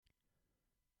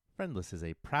Friendless is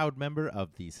a proud member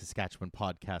of the Saskatchewan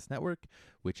Podcast Network,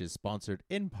 which is sponsored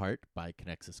in part by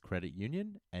Connexus Credit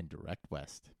Union and Direct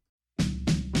West.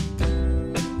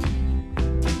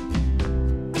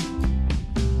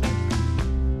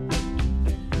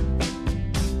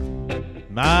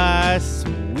 My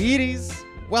sweeties,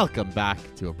 welcome back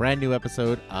to a brand new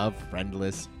episode of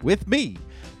Friendless with me,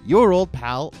 your old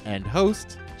pal and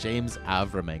host, James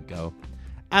Avramenko.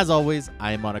 As always,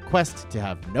 I am on a quest to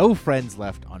have no friends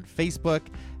left on Facebook,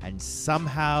 and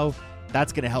somehow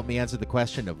that's going to help me answer the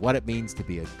question of what it means to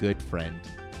be a good friend.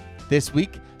 This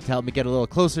week, to help me get a little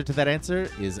closer to that answer,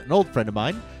 is an old friend of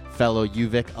mine, fellow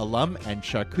UVic alum and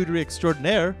charcuterie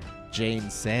extraordinaire, Jane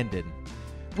Sanden.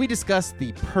 We discuss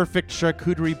the perfect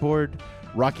charcuterie board,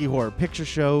 Rocky Horror Picture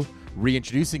Show,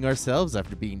 reintroducing ourselves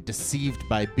after being deceived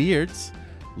by beards,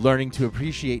 learning to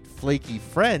appreciate flaky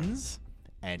friends,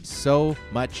 and so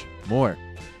much more.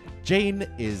 Jane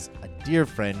is a dear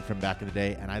friend from back in the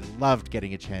day, and I loved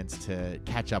getting a chance to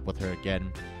catch up with her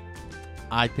again.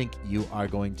 I think you are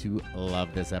going to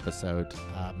love this episode.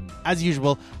 As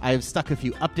usual, I have stuck a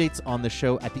few updates on the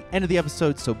show at the end of the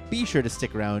episode, so be sure to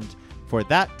stick around for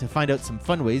that to find out some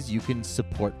fun ways you can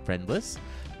support Friendless.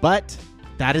 But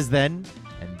that is then,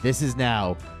 and this is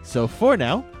now. So for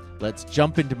now, let's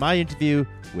jump into my interview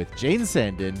with Jane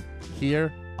Sanden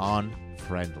here on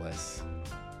Friendless.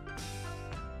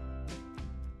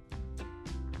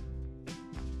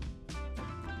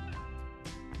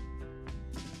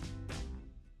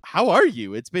 How are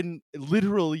you? It's been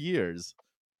literal years.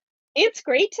 It's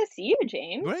great to see you,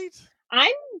 James. Great.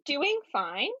 I'm doing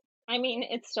fine. I mean,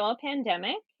 it's still a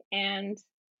pandemic, and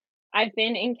I've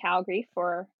been in Calgary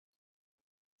for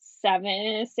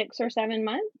 6 or 7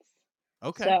 months.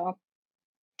 Okay. So,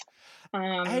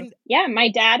 yeah, my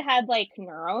dad had like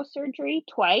neurosurgery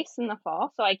twice in the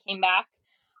fall, so I came back.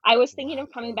 I was thinking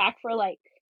of coming back for like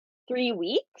 3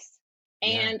 weeks,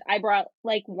 and I brought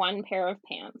like one pair of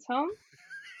pants home,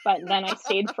 but then I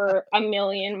stayed for a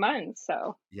million months.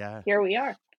 So here we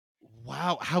are.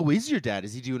 Wow. How is your dad?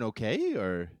 Is he doing okay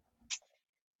or?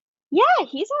 Yeah,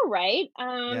 he's all right.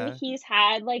 He's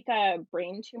had like a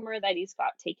brain tumor that he's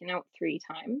got taken out 3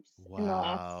 times in the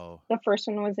last. The first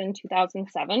one was in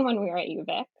 2007 when we were at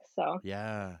UVic. So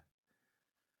yeah.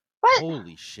 But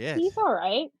holy shit. He's all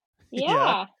right.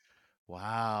 Yeah.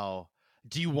 Wow.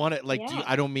 Do you want to like?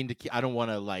 I don't mean to. I don't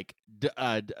want to like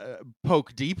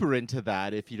poke deeper into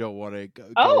that if you don't want to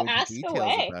go into ask details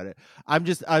away. about it. I'm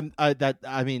just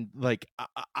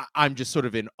sort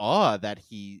of in awe that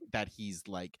he's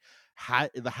like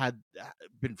had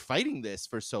been fighting this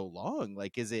for so long.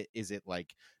 Like, is it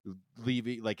like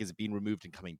leaving? Like, is it being removed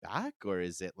and coming back, or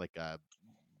is it like a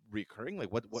recurring? Like,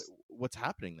 what's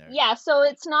happening there? Yeah, so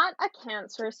it's not a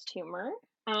cancerous tumor.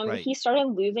 Right. He started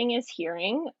losing his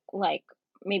hearing like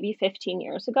maybe 15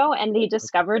 years ago, and they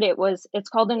discovered it's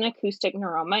called an acoustic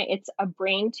neuroma. It's a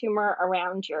brain tumor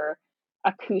around your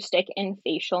acoustic and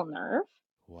facial nerve.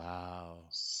 Wow.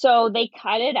 So they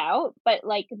cut it out, but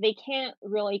like they can't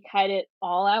really cut it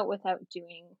all out without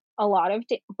doing a lot of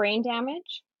brain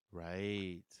damage.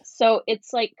 Right. So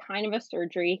it's like kind of a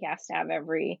surgery he has to have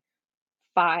every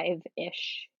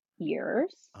 5-ish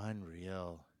years.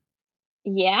 Unreal.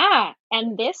 Yeah,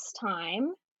 and this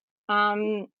time,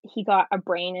 he got a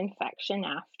brain infection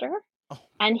after,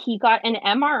 and he got an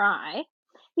MRI.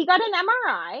 He got an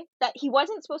MRI that he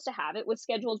wasn't supposed to have. It was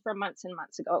scheduled for months and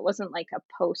months ago. It wasn't like a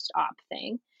post-op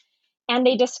thing. And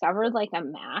they discovered like a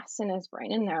mass in his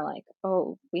brain, and they're like,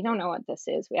 oh, we don't know what this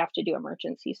is. We have to do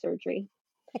emergency surgery.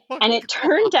 And it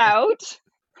turned out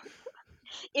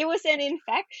it was an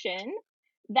infection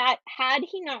that had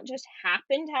he not just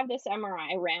happened to have this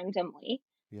MRI randomly,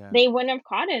 they wouldn't have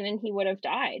caught it and he would have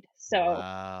died.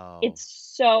 So It's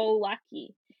so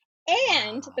lucky.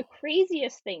 And the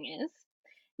craziest thing is,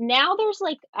 now there's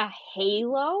like a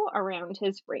halo around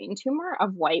his brain tumor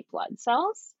of white blood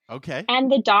cells. Okay. And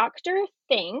the doctor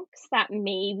thinks that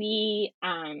maybe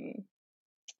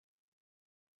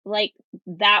like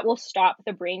that will stop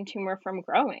the brain tumor from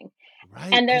growing.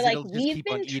 Right. And they're like, we've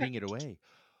been eating it away.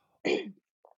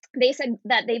 They said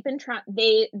that they've been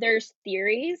there's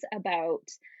theories about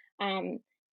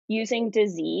using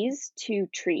disease to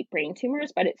treat brain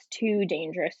tumors, but it's too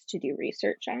dangerous to do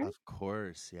research on. Of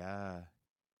course, yeah.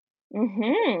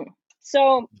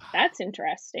 So that's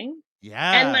interesting.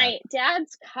 Yeah. And my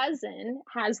dad's cousin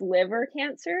has liver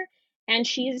cancer, and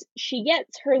she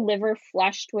gets her liver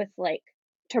flushed with like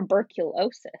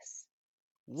tuberculosis.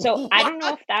 So I don't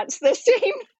know if that's the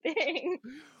same thing.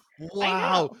 I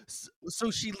Wow. know.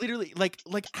 So she literally like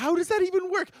how does that even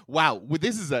work? Wow. Well,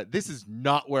 this is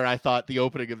not where I thought the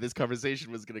opening of this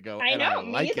conversation was going to go, I and I know,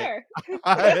 me like it.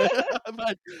 either.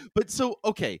 but, but so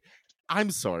okay,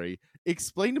 I'm sorry.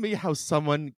 Explain to me how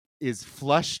someone is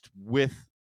flushed with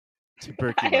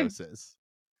I have tuberculosis.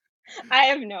 I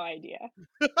have no idea.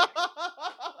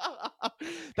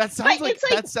 That But sounds it's like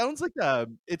like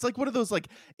it's like one of those like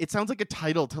it sounds like a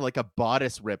title to like a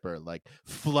bodice ripper, like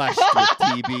flushed with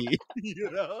TB. You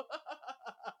know?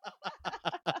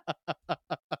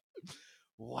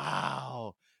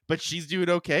 Wow. But she's doing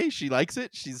okay. She likes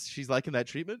it. She's liking that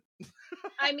treatment.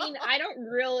 I mean, I don't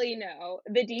really know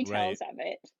the Right. details of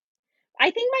it.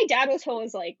 I think my dad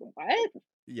was like, "What?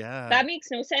 Yeah. That makes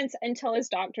no sense," until his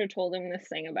doctor told him this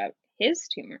thing about his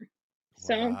tumor.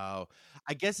 So, Wow.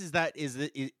 I guess is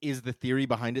the theory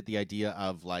behind it the idea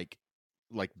of like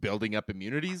building up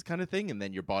immunities kind of thing, and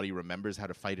then your body remembers how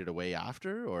to fight it away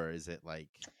after, or is it like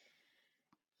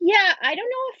yeah, I don't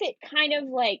know if it kind of,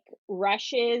 like,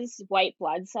 rushes white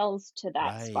blood cells to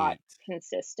that spot right?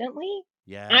 consistently.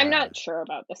 I'm Yeah. not sure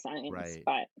about the science, Right.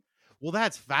 but Well,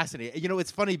 that's fascinating. You know,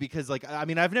 it's funny because like I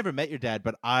mean, I've never met your dad,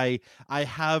 but I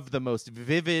have the most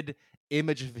vivid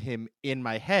image of him in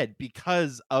my head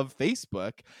because of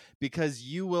Facebook, because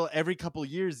you will every couple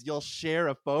years you'll share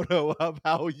a photo of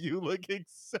how you look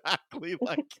exactly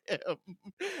like him.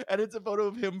 And it's a photo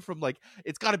of him from like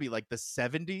it's got to be like the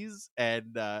 70s,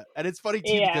 and it's funny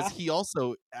too because yeah. he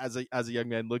also as a young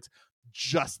man looks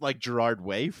just like Gerard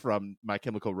Way from My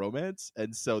Chemical Romance,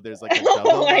 and so there's like a Oh,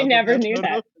 double I of him. never I knew don't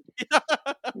know. that. Yeah.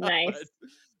 Nice.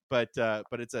 But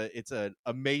it's an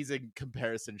amazing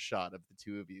comparison shot of the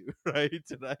two of you, right?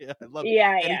 And I love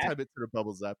Yeah, yeah. anytime it sort of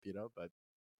bubbles up, you know.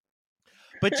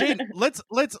 But Jane, let's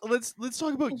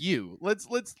talk about you. Let's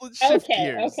shift Okay,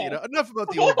 gears. You okay. know, enough about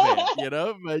the old man. You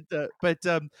know,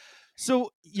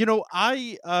 so you know,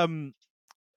 I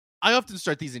often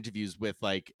start these interviews with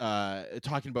like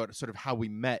talking about sort of how we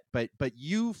met, but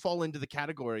you fall into the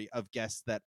category of guests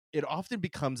that it often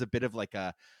becomes a bit of like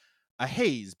a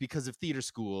haze because of theater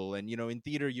school. And you know, in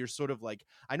theater you're sort of like,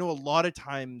 I know a lot of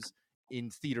times in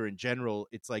theater in general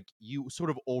it's like you sort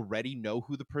of already know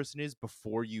who the person is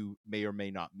before you may or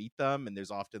may not meet them, and there's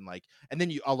often like, and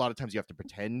then you a lot of times you have to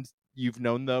pretend you've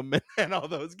known them and all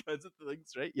those kinds of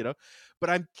things, right? You know, but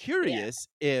I'm Yeah. curious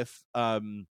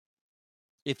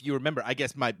if you remember, I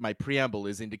guess my preamble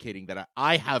is indicating that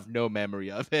I have no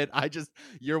memory of it. I just,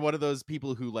 you're one of those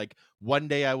people who like one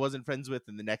day I wasn't friends with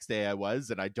and the next day I was,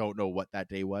 and I don't know what that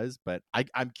day was. But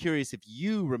I'm curious if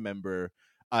you remember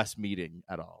us meeting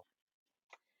at all.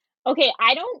 Okay,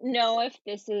 I don't know if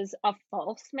this is a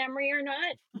false memory or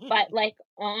not, but, like,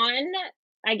 on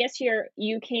I guess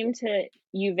you came to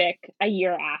UVic a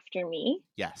year after me,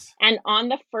 Yes. and on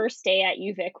the first day at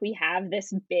UVic, we have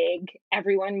this big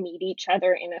everyone meet each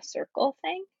other in a circle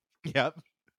thing, Yep.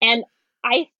 and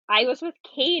I was with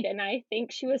Kate, and I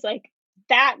think she was like,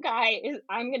 "That guy is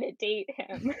I'm gonna date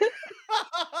him,"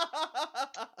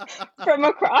 from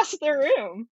across the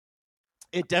room.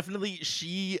 It definitely,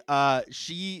 she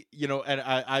you know, and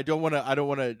I don't want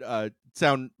to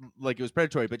sound like it was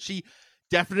predatory, but she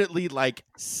definitely like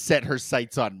set her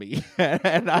sights on me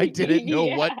and I didn't know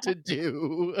what Yeah. to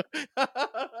do.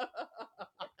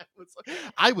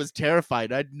 I was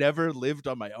terrified. I'd never lived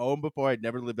on my own before. I'd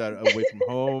never lived out away from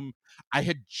home.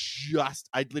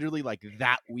 I'd literally like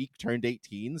that week turned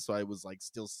 18, so I was like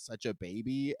still such a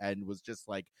baby and was just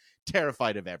like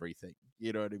terrified of everything,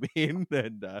 you know what I mean?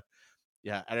 And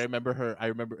yeah, and I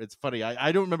remember, it's funny,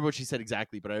 I don't remember what she said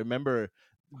exactly, but I remember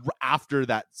after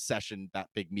that session, that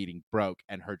big meeting broke,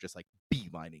 and her just like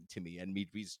beelining to me, and me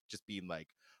just being like,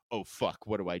 oh fuck,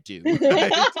 what do I do?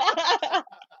 Right?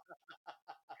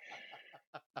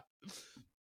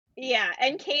 Yeah,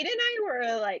 and Kate and I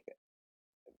were, like,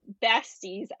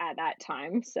 besties at that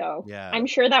time, so Yeah, I'm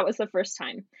sure that was the first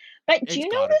time. But do it's you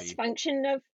know gotta this be. function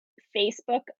of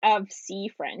Facebook of see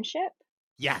friendship?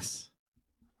 Yes.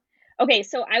 Okay,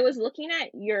 so I was looking at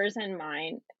yours and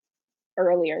mine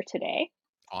earlier today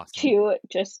Awesome. to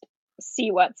just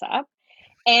see what's up,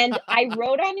 and I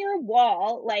wrote on your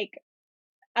wall, like,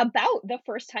 about the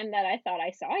first time that I thought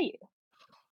I saw you.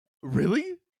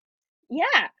 Really?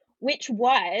 Yeah, which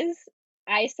was,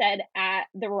 I said, at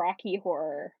the Rocky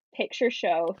Horror Picture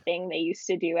Show thing they used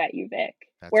to do at UVic,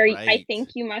 That's where I right. think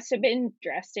you must have been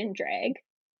dressed in drag.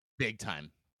 Big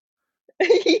time.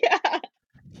 Yeah.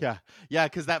 Yeah. Yeah,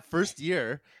 because that first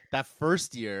year,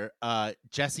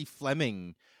 Jesse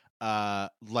Fleming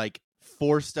like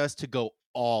forced us to go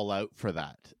all out for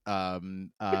that.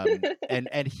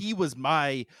 And he was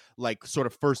my like sort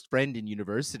of first friend in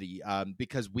university,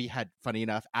 because we had, funny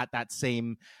enough, at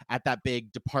that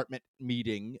big department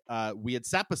meeting, we had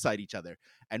sat beside each other,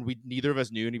 and we neither of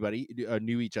us knew anybody,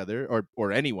 knew each other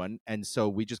or anyone, and so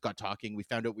we just got talking. We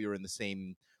found out we were in the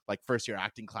same like first year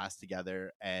acting class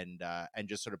together, and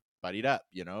just sort of buddied up,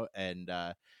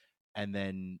 and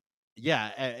then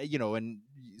yeah, and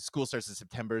school starts in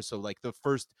September, so like the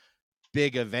first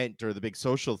big event or the big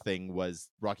social thing was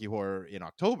Rocky Horror in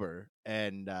October,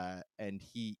 and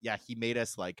he made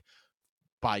us like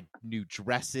buy new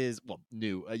dresses, well,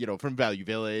 new, from Value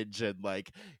Village, and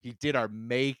like he did our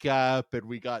makeup, and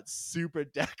we got super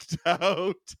decked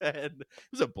out, and it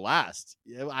was a blast.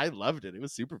 Yeah, I loved it. It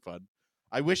was super fun.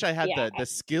 I wish I had Yeah, the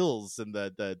skills and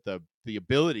the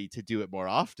ability to do it more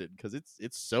often, because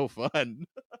it's so fun.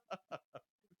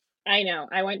 I know.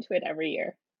 I went to it every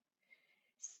year.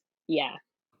 Yeah.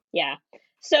 Yeah.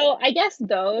 So I guess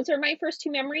those are my first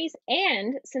two memories.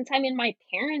 And since I'm in my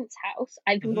parents' house,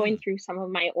 I've been going Mhm. through some of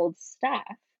my old stuff.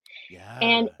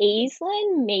 And Yeah.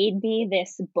 Aislinn made me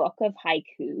this book of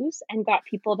haikus and got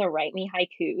people to write me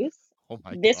haikus. Oh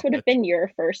my This would have god. been your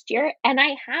first year, and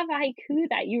I have a haiku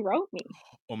that you wrote me.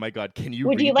 Oh my god. Can you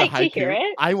Would you read the like to hear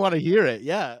haiku? it? I want to hear it.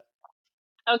 Yeah.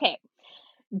 Okay.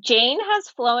 Jane has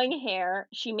flowing hair.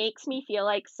 She makes me feel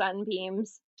like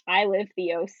sunbeams. I live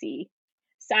the OC.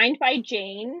 Signed by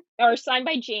Jane, or signed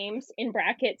by James, in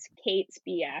brackets, Kate's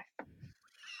BF.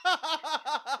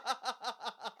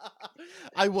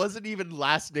 I wasn't even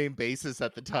last name basis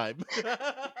at the time.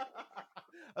 I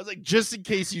was like, just in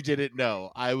case you didn't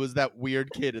know, I was that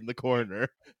weird kid in the corner.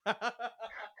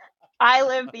 I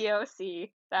live the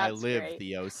OC. I That's live great.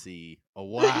 the OC. Oh,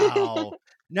 wow.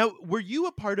 Now,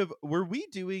 were we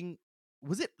doing,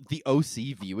 was it the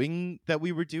OC viewing that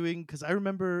we were doing? Because I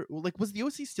remember, like, was the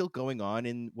OC still going on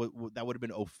in what that would have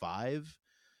been 05?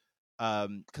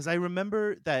 Because I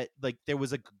remember that like there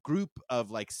was a group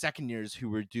of like second years who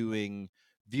were doing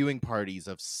viewing parties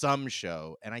of some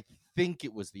show, and I think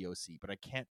it was the OC, but I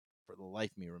can't for the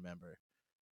life of me remember.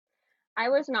 I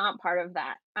was not part of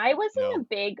that. I wasn't No. a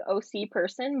big OC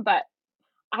person, but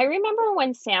I remember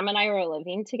when Sam and I were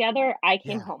living together, I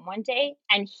came Yeah. home one day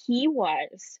and he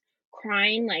was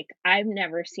crying like I've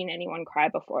never seen anyone cry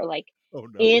before, like Oh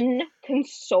no.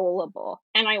 inconsolable.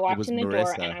 And I It walked was in the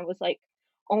door and Marissa. I was like,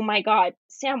 "Oh my God,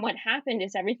 Sam, what happened?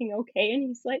 Is everything okay?" And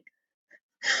he's like,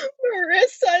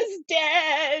 "Marissa's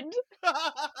dead."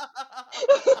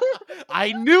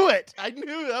 I knew it. I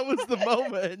knew that was the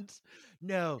moment.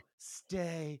 No,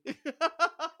 stay.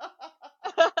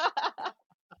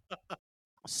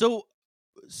 so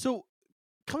so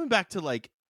coming back to like,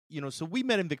 so we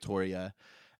met in Victoria,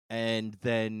 and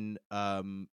then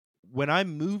when I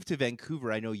moved to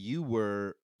Vancouver, I know you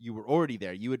were already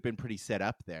there. You had been pretty set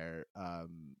up there,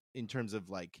 in terms of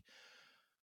like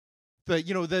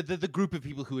the group of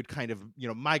people who had kind of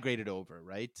migrated over,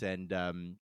 right? And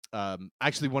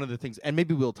actually, one of the things, and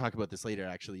maybe we'll talk about this later,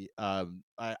 actually,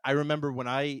 I remember when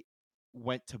I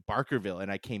went to Barkerville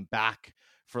and I came back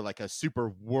for like a super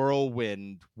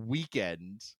whirlwind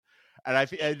weekend. And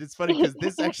it's funny because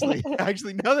this actually,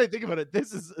 actually, now that I think about it,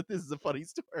 this is a funny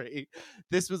story.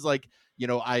 This was like,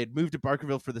 I had moved to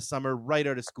Barkerville for the summer right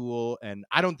out of school, and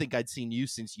I don't think I'd seen you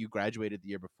since you graduated the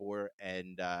year before.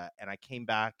 And I came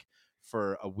back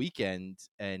for a weekend,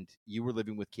 and you were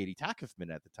living with Katie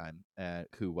Tackefman at the time,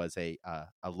 who was a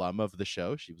alum of the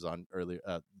show. She was on earlier,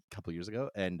 a couple years ago,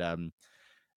 and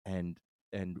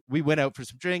we went out for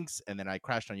some drinks, and then I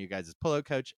crashed on you guys' pullout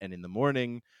couch, and in the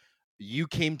morning you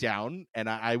came down, and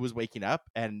I was waking up,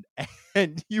 and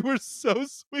and you were so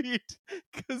sweet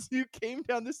because you came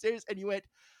down the stairs and you went,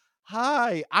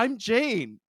 "Hi, I'm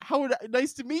Jane.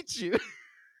 Nice to meet you."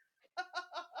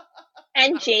 And I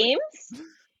was like, James,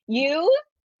 you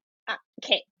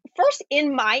okay, first,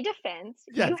 in my defense,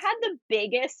 you yes, had the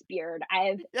biggest beard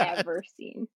I've yes. ever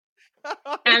seen.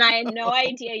 I And I had no know.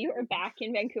 idea you were back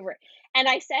in Vancouver. And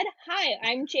I said, "Hi,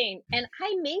 I'm Jane." And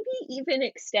I maybe even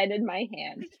extended my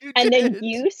hand. You And then did.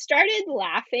 you started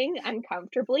laughing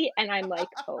uncomfortably. And I'm like,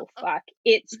 "Oh, fuck,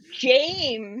 it's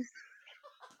James."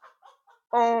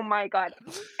 Oh my God.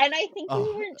 And I think you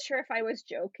Oh, weren't sure if I was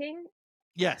joking.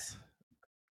 yes.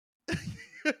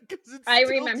 Because it's I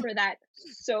still remember that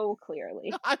so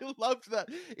clearly. I loved that.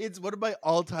 It's one of my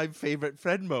all-time favorite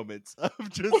friend moments of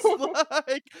just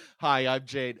like, "Hi, I'm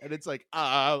Jane," and it's like,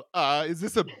 is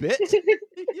this a bit?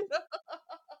 You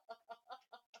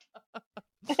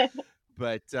know?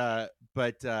 But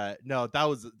no, that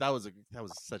was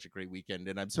such a great weekend,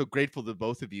 and I'm so grateful to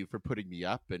both of you for putting me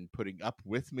up and putting up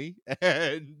with me,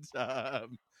 and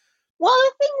Well,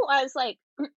 the thing was, like,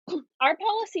 our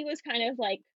policy was kind of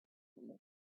like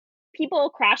people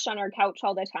crash on our couch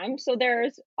all the time, so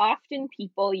there's often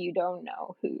people you don't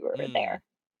know who were Mm, there.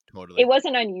 It totally.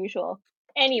 wasn't unusual.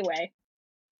 Anyway,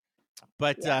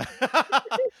 But yeah.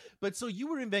 but so you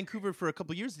were in Vancouver for a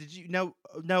couple years. Did you now?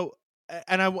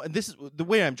 And this is the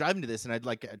way I'm driving to this, and I'd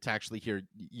like to actually hear.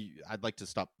 I'd like to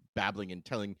stop babbling and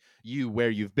telling you where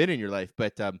you've been in your life.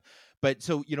 But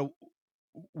so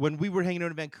when we were hanging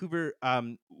out in Vancouver,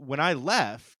 when I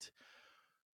left,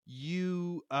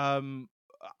 you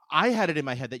I had it in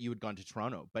my head that you had gone to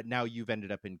Toronto, but now you've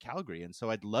ended up in Calgary, and so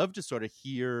I'd love to sort of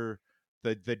hear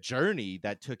the journey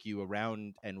that took you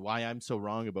around and why I'm so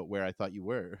wrong about where I thought you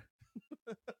were.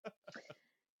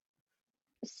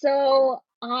 So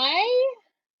I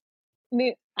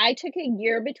took a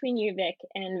year between UVic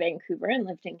and Vancouver and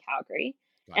lived in Calgary.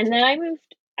 And Gotcha. then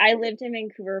I lived in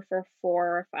Vancouver for 4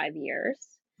 or 5 years.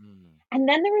 Mm, And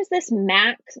then there was this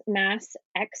mass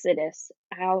exodus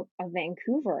out of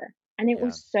Vancouver, and it yeah.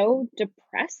 was so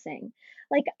depressing.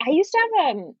 Like, I used to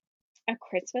have a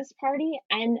Christmas party,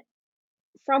 and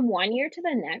from one year to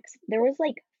the next, there was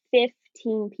like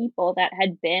 15 people that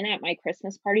had been at my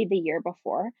Christmas party the year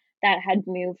before that had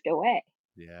moved away.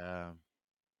 Yeah.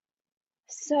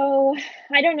 So,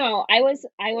 I don't know. I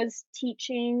was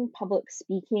teaching public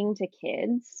speaking to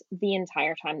kids the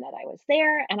entire time that I was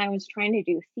there, and I was trying to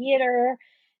do theater,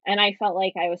 and I felt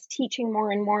like I was teaching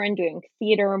more and more and doing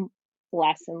theater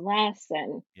less and less,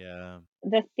 and Yeah.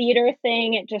 the theater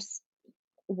thing, it just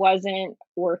wasn't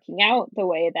working out the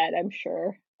way that I'm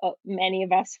sure, many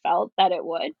of us felt that it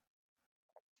would.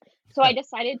 So I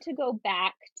decided to go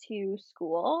back to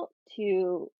school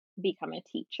to become a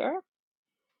teacher.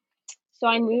 So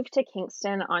I moved to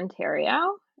Kingston,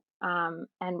 Ontario,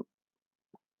 and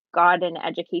got an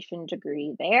education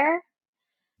degree there.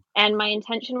 And my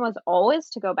intention was always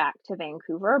to go back to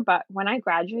Vancouver, but when I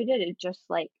graduated, it just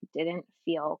like didn't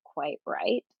feel quite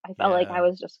right. I felt like I Yeah.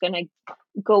 was just gonna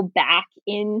go back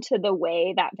into the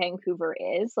way that Vancouver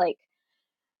is. Like,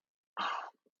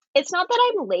 it's not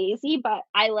that I'm lazy, but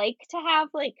I like to have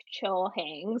like chill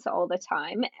hangs all the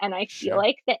time. And I feel Sure.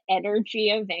 like the energy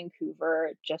of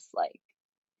Vancouver just like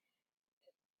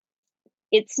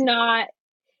it's not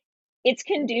it's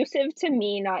conducive to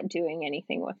me not doing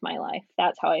anything with my life.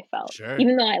 That's how I felt, Sure.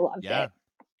 even though I loved Yeah. it.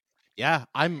 Yeah,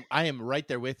 I am right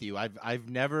there with you. I've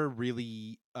never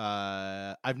really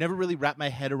wrapped my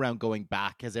head around going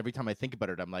back, because every time I think about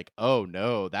it, I'm like, oh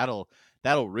no, that'll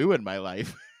ruin my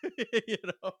life. you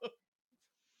know?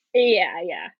 Yeah,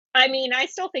 yeah. I mean, I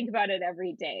still think about it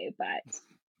every day, but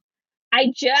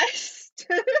I just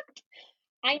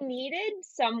I needed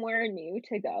somewhere new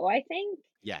to go, I think.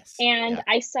 Yes. And Yeah.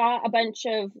 I saw a bunch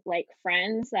of like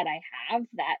friends that I have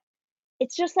that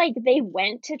it's just like they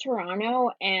went to Toronto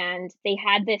and they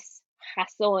had this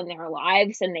hustle in their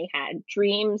lives and they had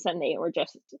dreams and they were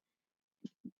just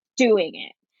doing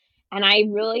it. And I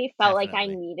really felt like I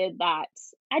Definitely. needed that.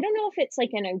 I don't know if it's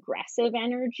like an aggressive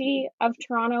energy of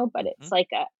Toronto, but it's Mhm. like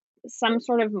a some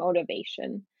sort of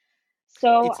motivation.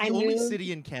 So It's I the only moved,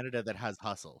 city in Canada that has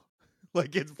hustle.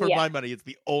 Like, it's for yeah, my money, it's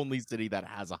the only city that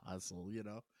has a hustle.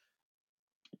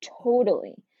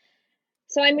 totally.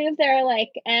 So I moved there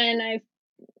like and I've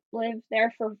lived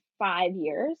there for 5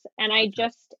 years and I Gotcha.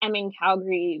 just am in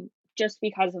Calgary just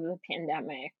because of the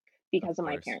pandemic, Of because of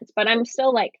my course. parents. But I'm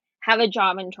still like have a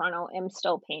job in Toronto, am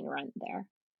still paying rent there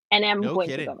and am No going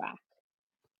to go kidding. back.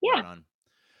 Yeah. Right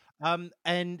on.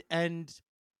 And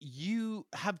you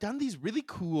have done these really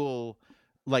cool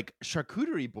like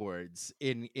charcuterie boards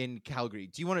in Calgary.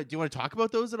 Do you want to talk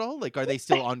about those at all? Like, are they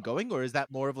still ongoing, or is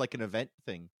that more of like an event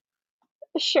thing?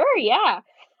 Sure, yeah.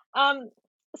 Um,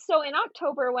 so in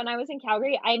October when I was in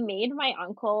Calgary, I made my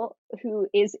uncle, who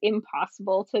is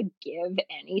impossible to give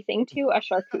anything to, a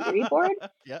charcuterie board,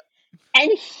 Yeah,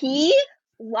 and he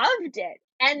loved it.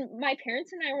 And my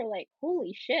parents and I were like,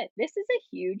 "Holy shit, this is a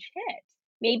huge hit.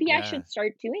 Maybe I yeah. should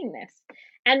start doing this."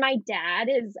 And my dad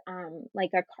is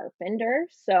like a carpenter,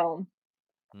 so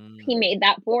he Mm, made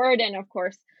that board and of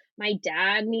course my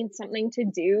dad needs something to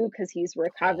do because he's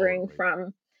recovering totally.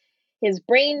 from his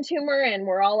brain tumor and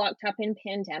we're all locked up in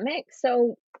pandemic.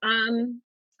 So,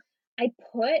 I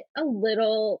put a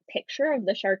little picture of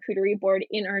the charcuterie board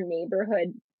in our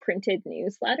neighborhood printed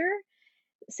newsletter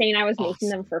saying I was making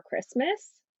them Awesome. for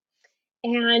Christmas.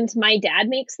 And my dad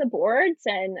makes the boards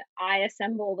and I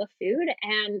assemble the food.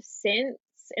 And since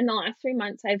in the last 3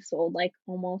 months, I've sold like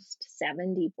almost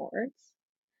 70 boards.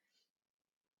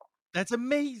 That's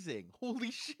amazing.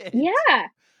 Holy shit. Yeah.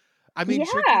 I mean, Yeah.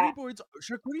 charcuterie boards,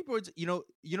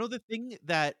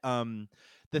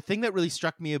 the thing that really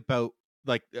struck me about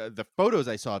the photos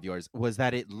I saw of yours was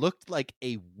that it looked like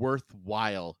a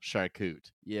worthwhile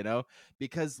charcuterie, you know,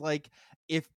 because like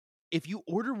if you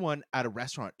order one at a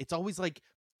restaurant, it's always like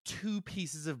two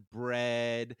pieces of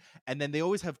bread, and then they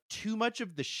always have too much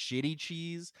of the shitty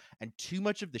cheese and too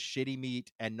much of the shitty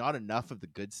meat and not enough of the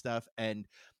good stuff. And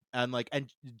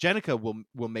Jenica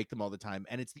will make them all the time,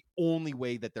 and it's the only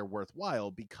way that they're worthwhile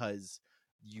because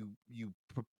you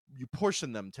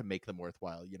portion them to make them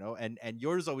worthwhile, you know. And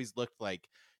yours always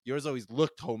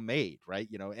looked homemade, right?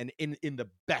 You know, and in the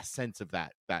best sense of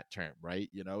that term, right?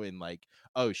 You know, in like,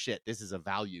 oh shit, this is a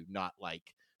value, not like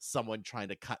someone trying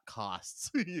to cut costs,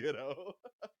 you know.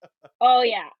 Oh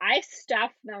yeah, I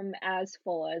stuff them as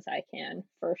full as I can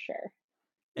for sure.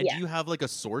 And Yeah. do you have like a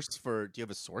source for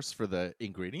the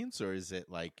ingredients, or is it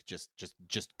like just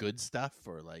good stuff,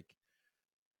 or like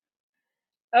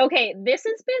Okay, this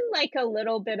has been like a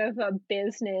little bit of a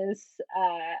business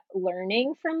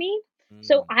learning for me.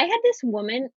 So mm, I had this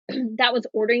woman that was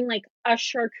ordering like a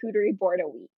charcuterie board a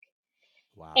week.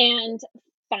 wow. And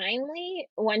finally,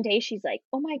 one day she's like,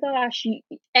 "Oh my gosh,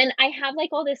 and I have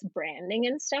like all this branding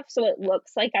and stuff, so it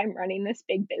looks like I'm running this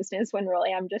big business when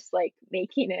really I'm just like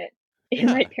making it in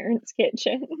my Yeah. parents'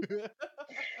 kitchen."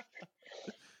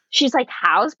 She's like,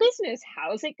 "How's business?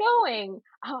 How's it going?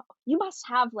 Oh, you must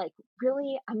have like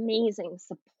really amazing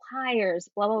suppliers,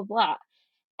 blah blah blah."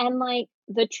 And like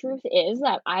the truth is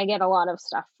that I get a lot of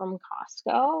stuff from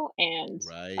Costco and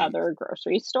Right. other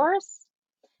grocery stores.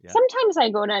 Yeah. Sometimes I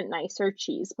go to nicer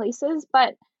cheese places,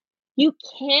 but you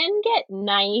can get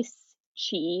nice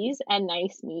cheese and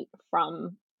nice meat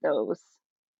from those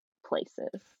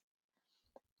places.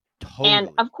 And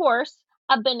Totally. of course,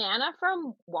 a banana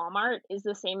from Walmart is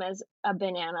the same as a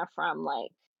banana from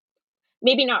like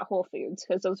maybe not Whole Foods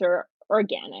because those are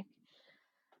organic.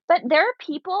 But there are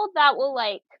people that will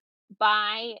like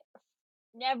buy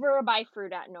never buy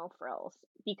fruit at No Frills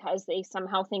because they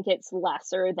somehow think it's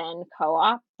lesser than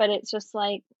co-op, but it's just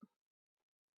like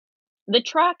the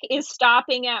truck is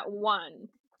stopping at one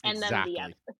and then the Exactly.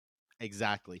 other.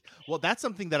 Exactly. Well, that's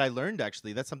something that I learned,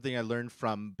 actually. That's something I learned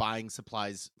from buying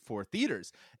supplies for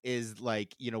theaters, is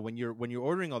like, you know, when you're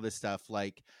ordering all this stuff,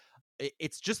 like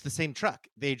it's just the same truck.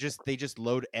 They just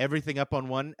load everything up on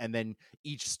one, and then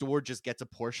each store just gets a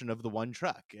portion of the one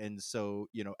truck. And so,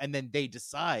 you know, and then they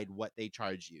decide what they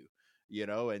charge you, you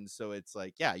know. And so it's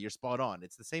like, yeah, you're spot on.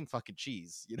 It's the same fucking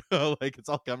cheese, you know, like it's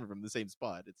all coming from the same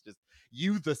spot. It's just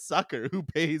you, the sucker, who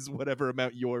pays whatever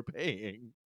amount you're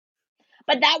paying.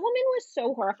 But that woman was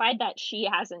so horrified that she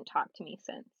hasn't talked to me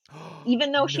since,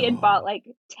 even though she had bought No. like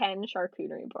 10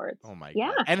 charcuterie boards. Oh my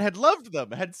Yeah. god. And had loved them,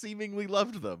 had seemingly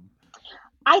loved them.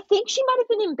 I think she might have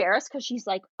been embarrassed because she's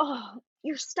like, "Oh,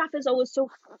 your stuff is always so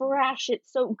fresh.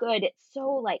 It's so good. It's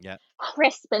so like Yeah.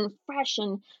 crisp and fresh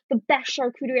and the best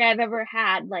charcuterie I've ever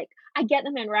had. Like, I get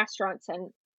them in restaurants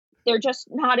and they're just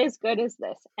not as good as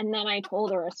this." And then I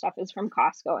told her her stuff is from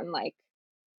Costco and like,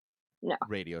 no.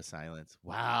 Radio silence.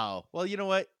 Wow. Well, you know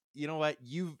what? You know what?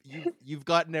 You've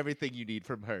gotten everything you need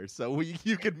from her, so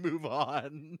you can move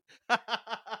on.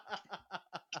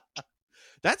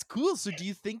 That's cool. So do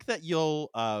you think you'll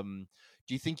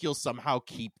somehow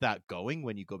keep that going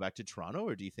when you go back to Toronto,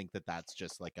 or do you think that that's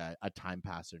just like a time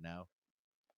passer now?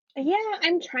 Yeah,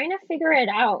 I'm trying to figure it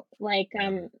out. Like,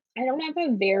 Yeah. I don't have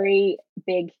a very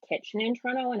big kitchen in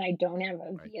Toronto and I don't have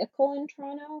a Right. vehicle in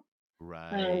Toronto. Um,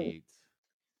 Right.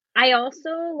 I also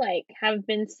like have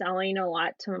been selling a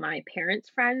lot to my parents'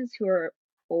 friends who are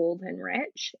old and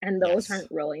rich, and those Yes.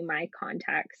 aren't really my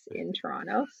contacts in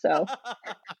Toronto. So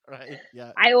Right.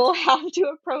 Yeah. I will have to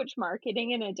approach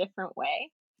marketing in a different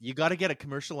way. You got to get a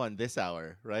commercial on this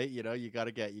hour, right? You know, you got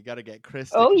to get Chris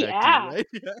to Oh connect you, yeah. right?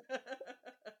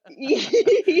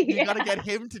 You got to Yeah. get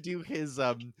him to do his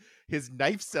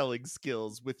knife selling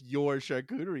skills with your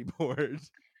charcuterie board.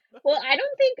 Well, I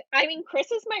don't think, I mean,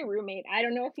 Chris is my roommate. I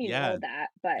don't know if you know Yeah, that,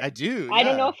 but I do. I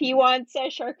don't know Yeah. if he wants a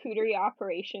charcuterie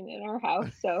operation in our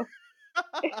house. So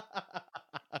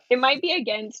it might be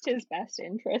against his best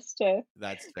interest to.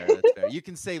 That's fair. That's fair. You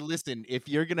can say, listen, if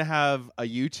you're gonna have a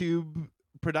YouTube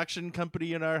production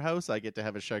company in our house, I get to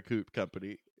have a charcuterie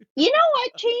company, You know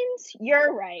what, James?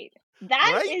 You're right.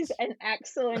 That right? is an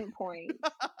excellent point.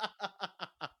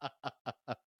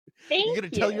 You Thank gonna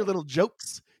tell your you. little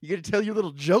jokes? You gonna tell your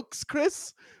little jokes,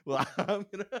 Chris? Well, I'm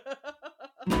gonna.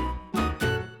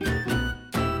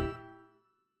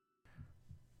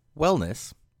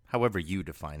 Wellness, however you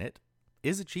define it,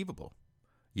 is achievable.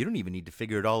 You don't even need to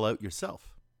figure it all out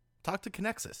yourself. Talk to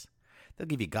Connexus. They'll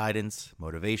give you guidance,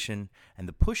 motivation, and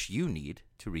the push you need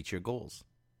to reach your goals.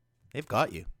 They've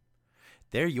got you.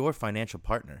 They're your financial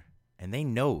partner, and they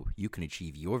know you can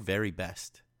achieve your very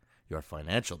best. your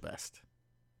financial best.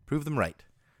 Prove them right.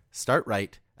 Start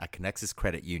right at Connexus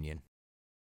Credit Union.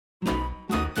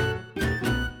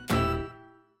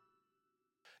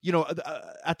 You know,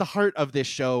 at the heart of this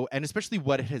show, and especially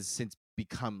what it has since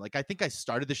become, like, I think I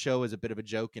started the show as a bit of a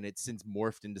joke, and it's since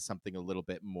morphed into something a little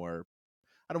bit more,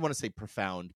 I don't want to say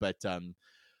profound, but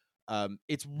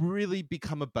it's really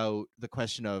become about the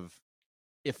question of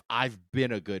if I've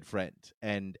been a good friend,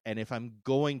 and if I'm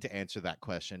going to answer that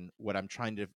question, what I'm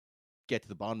trying to get to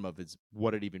the bottom of is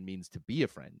what it even means to be a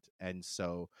friend. And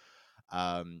so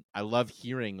I love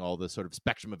hearing all the sort of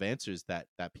spectrum of answers that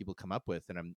people come up with,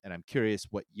 and I'm curious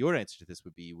what your answer to this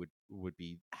would be. Would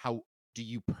be, how do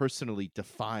you personally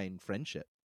define friendship?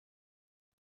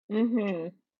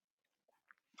 Mm-hmm.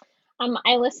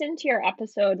 I listened to your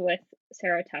episode with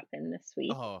Sarah Tuffin this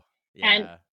week, Oh, and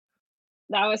yeah.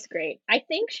 that was great. I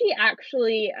think she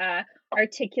actually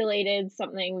articulated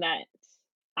something that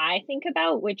I think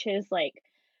about, which is like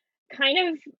kind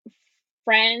of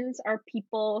friends are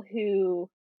people who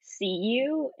see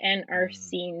you and are Mm,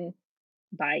 seen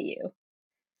by you.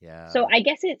 So yeah. I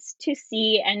guess it's to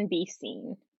see and be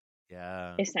seen,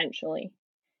 Yeah. essentially.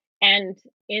 And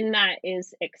in that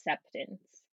is acceptance.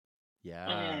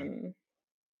 Yeah. Um,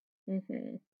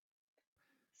 mhm.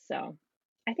 So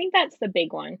I think that's the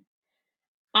big one.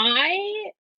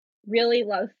 I really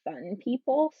love fun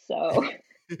people, so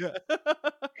Yeah.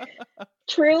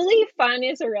 truly fun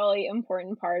is a really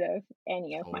important part of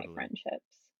any of my Totally.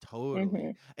 friendships. Totally.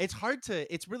 Mhm.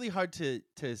 It's really hard to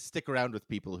stick around with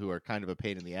people who are kind of a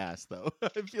pain in the ass, though.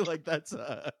 I feel like that's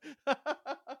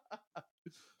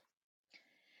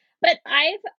But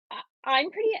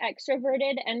I'm pretty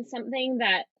extroverted, and something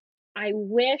that I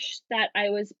wish that I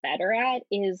was better at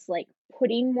is like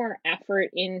putting more effort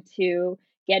into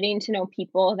getting to know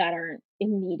people that aren't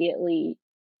immediately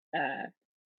uh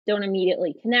don't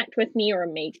immediately connect with me or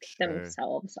make sure.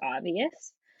 themselves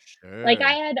obvious. Like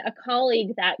I Sure. had a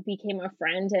colleague that became a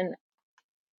friend and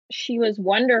she was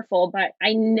wonderful, but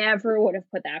I never would have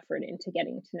put the effort into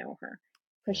getting to know her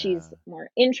because Yeah. she's more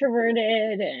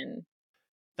introverted and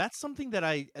That's something that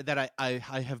I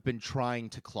have been trying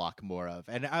to clock more of,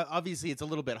 and obviously it's a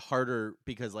little bit harder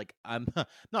because like I'm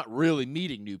not really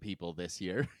meeting new people this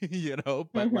year, you know.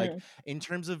 But like mhm in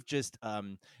terms of just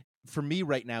for me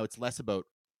right now, it's less about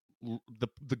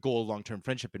the goal of long-term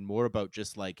friendship and more about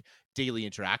just like daily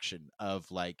interaction of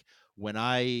like when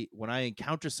I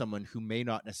encounter someone who may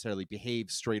not necessarily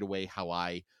behave straight away how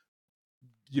I,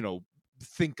 you know,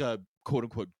 think a quote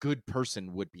unquote good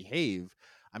person would behave.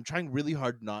 I'm trying really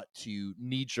hard not to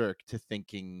knee jerk to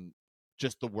thinking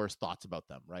just the worst thoughts about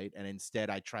them, right? And instead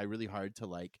I try really hard to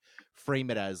like frame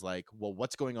it as like, well,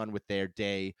 what's going on with their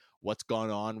day, what's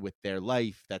gone on with their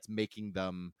life that's making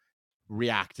them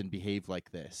react and behave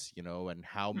like this, you know, and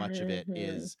mhm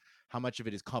how much of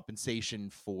it is compensation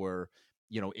for,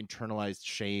 you know, internalized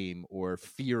shame or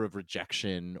fear of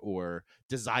rejection or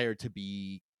desire to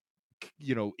be,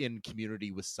 you know, in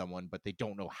community with someone but they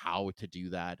don't know how to do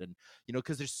that. And you know,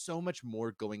 because there's so much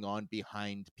more going on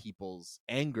behind people's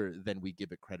anger than we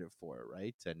give it credit for,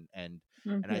 right? And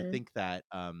I mhm think that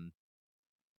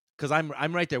because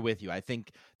I'm right there with you. I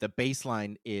think the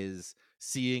baseline is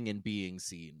seeing and being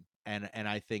seen, and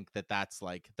I think that that's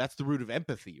the root of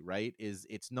empathy, right? Is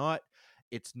it's not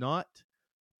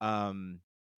um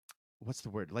what's the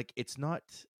word, like it's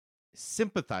not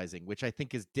sympathizing, which I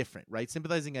think is different, right?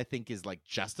 Sympathizing I think is like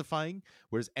justifying,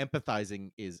 whereas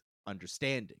empathizing is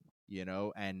understanding, you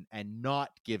know, and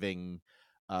not giving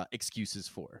excuses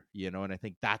for, you know. And I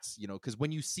think that's, you know, because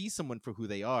when you see someone for who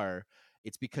they are,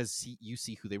 it's because you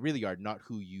see who they really are, not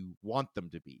who you want them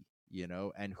to be, you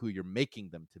know, and who you're making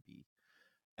them to be.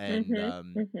 And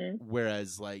mhm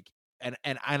whereas like and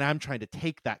I'm trying to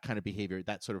take that kind of behavior,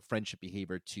 that sort of friendship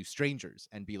behavior, to strangers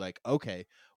and be like, okay,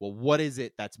 well, what is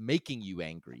it that's making you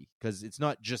angry? Because it's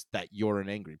not just that you're an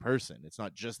angry person, it's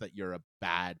not just that you're a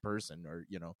bad person, or,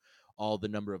 you know, all the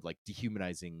number of like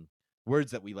dehumanizing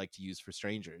words that we like to use for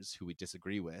strangers who we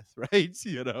disagree with, right?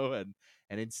 You know, and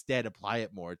instead apply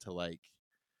it more to like,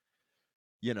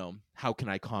 you know, how can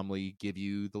I calmly give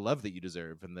you the love that you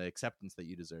deserve and the acceptance that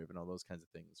you deserve and all those kinds of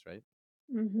things, right?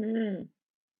 mhm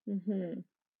mhm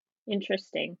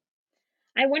interesting.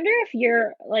 I wonder if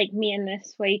you're like me in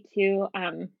this way too.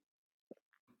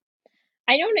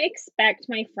 I don't expect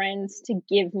my friends to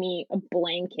give me a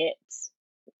blanket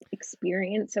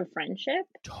experience of friendship.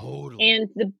 Totally. And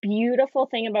the beautiful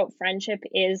thing about friendship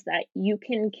is that you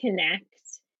can connect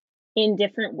in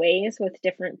different ways with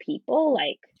different people.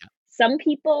 Like Yeah. some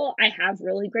people I have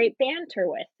really great banter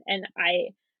with, and I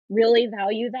really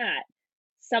value that.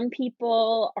 Some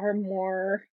people are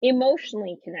more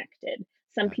emotionally connected.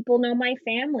 Some Yeah. people know my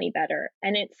family better.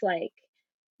 And it's like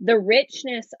the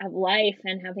richness of life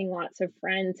and having lots of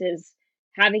friends is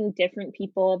having different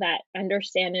people that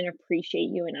understand and appreciate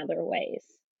you in other ways.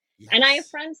 And I have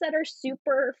Yes. friends that are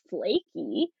super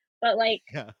flaky, but like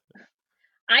Yeah.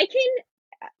 I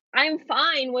can I'm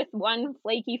fine with one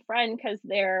flaky friend because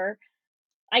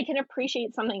I can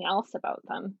appreciate something else about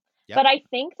them. Yep. But I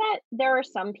think that there are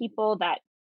some people that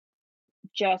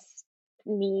just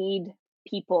need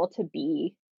people to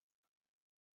be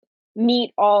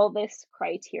meet all this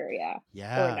criteria or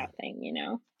Yeah. nothing, you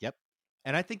know? Yep.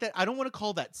 And I think that I don't want to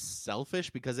call that selfish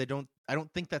because I don't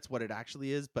think that's what it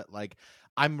actually is, but like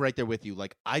I'm right there with you.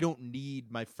 Like I don't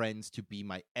need my friends to be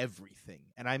my everything.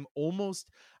 And I'm almost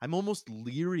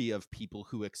leery of people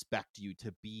who expect you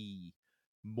to be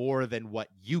more than what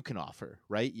you can offer,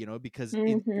 right? Because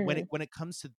in when it Mhm. when it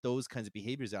comes to those kinds of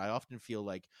behaviors, I often feel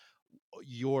like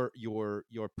you're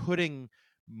putting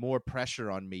more pressure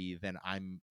on me than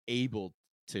I'm able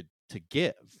to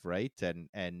give, right?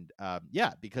 And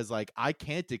yeah, because like I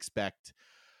can't expect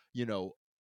you know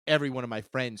every one of my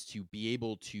friends to be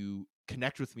able to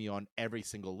connect with me on every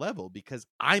single level because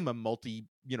I'm a multi,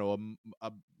 I don't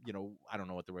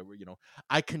know what the right word,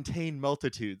 I contain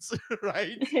multitudes,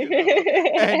 right?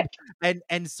 And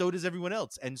and so does everyone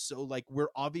else. And so like we're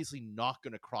obviously not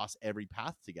going to cross every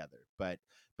path together, but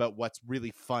what's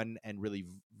really fun and really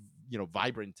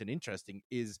vibrant and interesting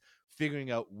is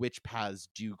figuring out which paths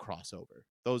do cross over.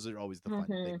 Those are always the fun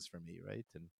Mhm. things for me, right?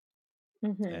 And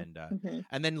Mhm. and Mhm.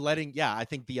 and then letting, yeah, I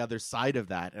think the other side of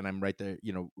that, and I'm right there,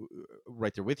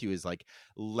 right there with you, is like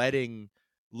letting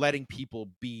people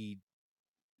be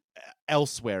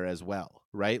elsewhere as well,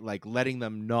 right? Like letting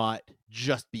them not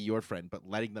just be your friend, but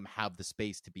letting them have the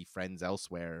space to be friends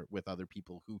elsewhere with other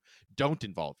people who don't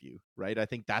involve you, right? I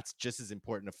think that's just as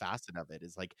important a facet of it,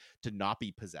 is like to not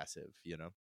be possessive.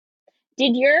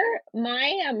 Did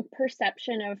my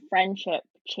perception of friendship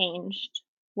changed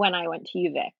when I went to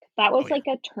UVic? That Oh was yeah. like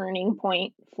a turning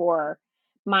point for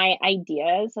my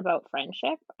ideas about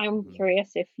friendship. I'm Mhm.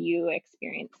 curious if you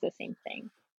experienced the same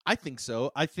thing. I think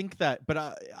so. I think that, but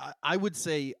I would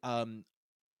say,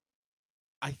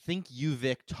 I think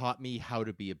UVic taught me how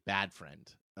to be a bad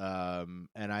friend. And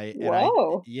I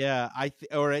Whoa. yeah,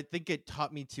 or I think it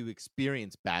taught me to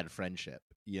experience bad friendship.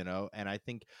 And I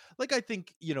think,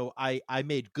 I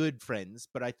made good friends,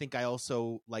 but I think I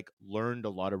also like learned a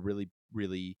lot of really,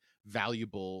 really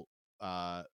valuable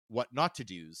what not to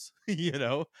do's,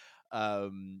 in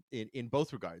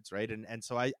both regards, right? And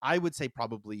so I would say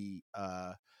probably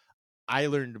I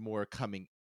learned more coming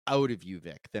out of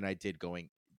UVic than I did going,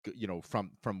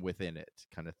 from within it,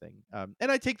 kind of thing.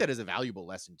 And I take that as a valuable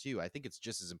lesson too. I think it's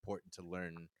just as important to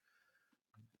learn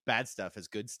bad stuff as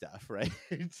good stuff, right?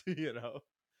 you know,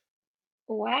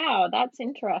 Wow, that's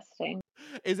interesting.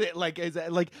 is it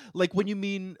like when you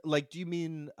mean, like, do you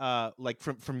mean like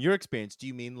from your experience? Do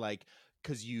you mean like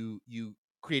because you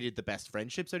created the best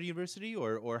friendships at university,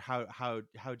 or how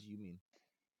do you mean?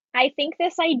 I think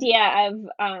this idea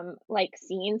of like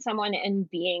seeing someone and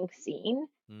being seen,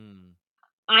 Mm,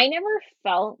 I never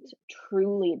felt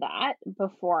truly that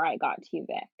before I got to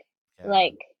UVic. yeah,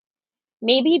 Like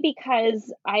maybe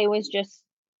because I was just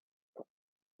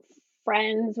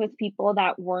friends with people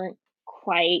that weren't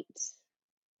quite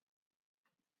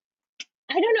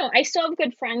I don't know, I still have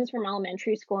good friends from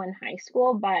elementary school and high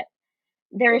school, but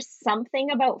there's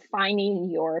something about finding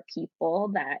your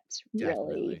people that really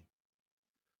definitely.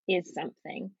 is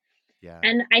something. Yeah,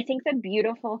 And I think the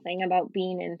beautiful thing about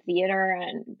being in theater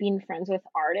and being friends with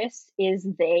artists is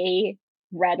they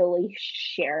readily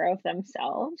share of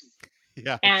themselves.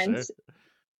 yeah, And sure.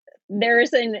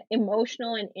 there's an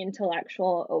emotional and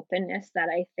intellectual openness that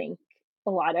I think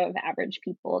a lot of average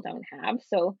people don't have.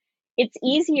 So it's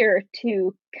easier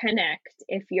to connect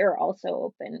if you're also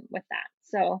open with that.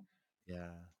 So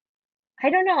Yeah, I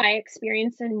don't know. I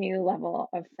experienced a new level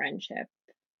of friendship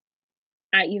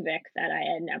at UVic that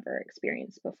I had never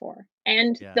experienced before.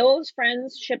 And yeah, those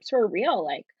friendships were real.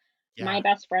 Like my yeah.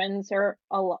 best friends are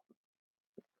a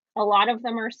lot of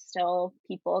them are still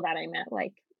people that I met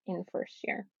like in first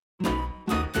year.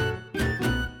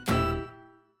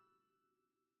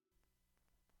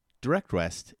 Direct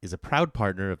West is a proud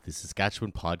partner of the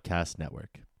Saskatchewan Podcast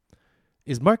Network.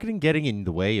 Is marketing getting in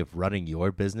the way of running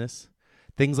your business?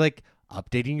 Things like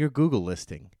updating your Google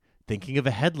listing, thinking of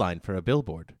a headline for a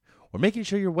billboard, or making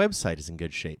sure your website is in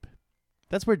good shape.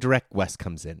 That's where Direct West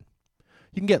comes in.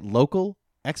 You can get local,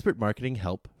 expert marketing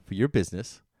help for your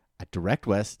business at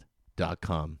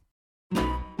directwest.com.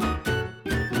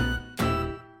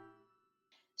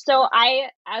 So I,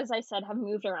 as I said, have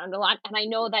moved around a lot, and I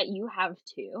know that you have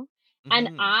too. And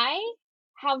Mm-hmm.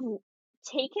 have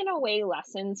taken away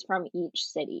lessons from each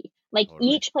city. Like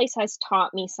Totally. each place has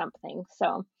taught me something.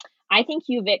 So I think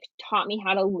UVic taught me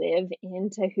how to live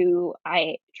into who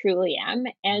I truly am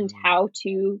and Mm, how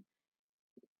to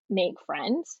make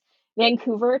friends.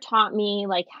 Vancouver taught me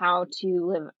like how to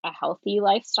live a healthy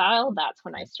lifestyle. That's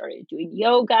when I okay. started doing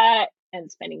yoga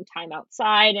and spending time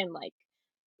outside, and like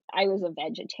I was a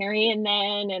vegetarian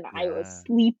then, and I was Yeah.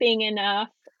 sleeping enough,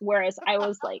 whereas I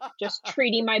was like just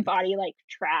treating my body like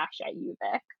trash at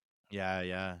UVic. Yeah,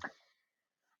 yeah.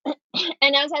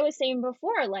 And as I was saying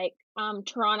before, like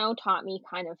Toronto taught me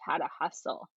kind of how to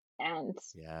hustle and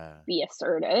Yeah. be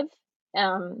assertive.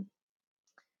 Um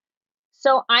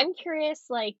so I'm curious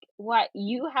like what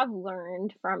you have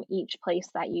learned from each place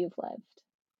that you've lived.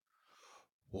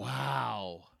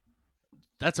 Wow.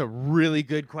 That's a really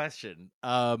good question.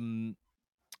 Wow.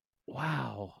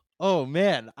 Oh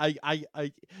man, I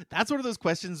that's one of those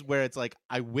questions where it's like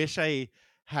I wish I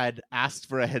had asked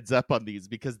for a heads up on these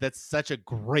because that's such a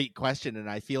great question and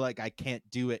I feel like I can't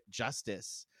do it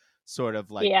justice sort of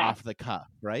like Yeah. off the cuff,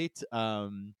 right?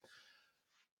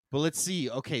 But let's see.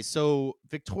 Okay, so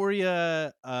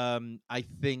Victoria I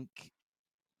think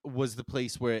was the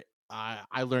place where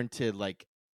I learned to like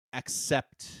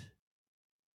accept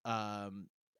um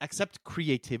accept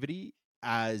creativity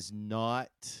as not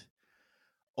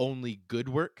only good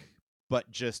work, but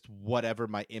just whatever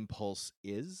my impulse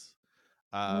is.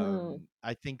 Mm.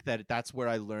 I think that that's where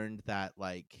I learned that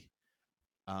like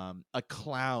a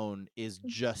clown is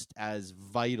just as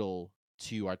vital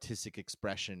to artistic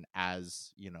expression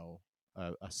as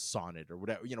a sonnet or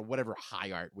whatever whatever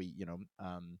high art we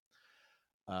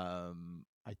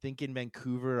I think in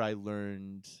Vancouver I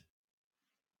learned.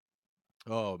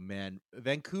 Oh man,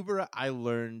 Vancouver I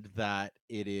learned that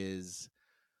it is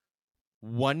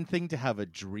one thing to have a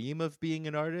dream of being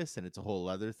an artist and it's a whole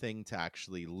other thing to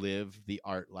actually live the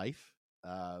art life,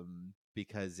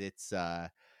 because it's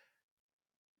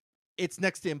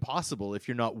next to impossible if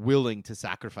you're not willing to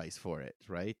sacrifice for it,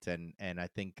 right? And I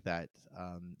think that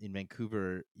in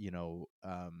Vancouver,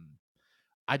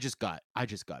 I just got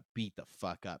beat the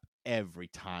fuck up every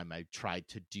time I tried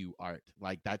to do art.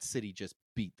 Like that city just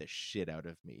beat the shit out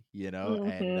of me, and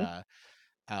Mhm.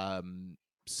 um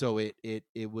so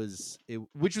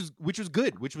which was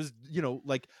good, which was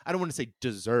like I don't want to say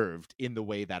deserved in the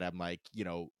way that I'm like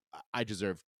I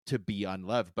deserve to be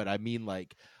unloved, but I mean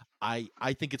like I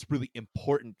think it's really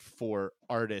important for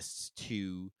artists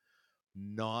to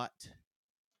not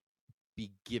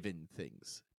be given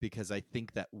things because I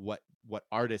think that what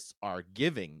artists are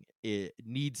giving it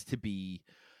needs to be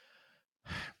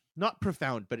not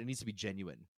profound, but it needs to be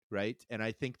genuine, right? And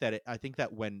I think that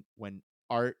when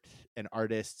art and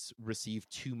artists receive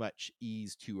too much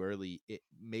ease too early, it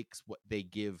makes what they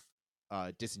give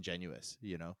disingenuous,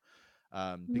 because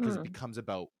it Mm. becomes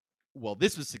about, well,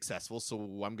 this was successful,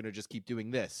 so I'm gonna just keep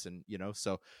doing this, and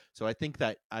so I think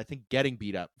getting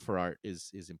beat up for art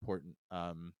is important.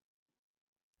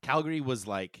 Calgary was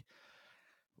like,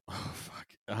 oh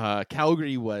fuck,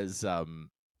 Calgary was oh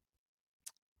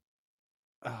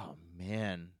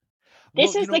man.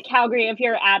 This Well, is the Calgary of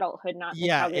your adulthood, not the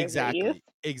yeah, Calgary of your youth.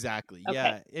 exactly, Okay.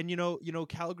 yeah, and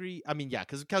Calgary. I mean, yeah,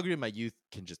 because Calgary in my youth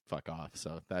can just fuck off.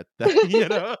 So that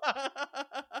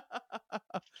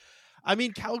I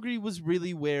mean, Calgary was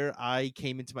really where I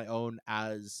came into my own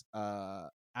as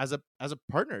a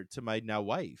partner to my now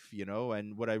wife,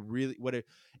 and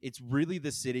it's really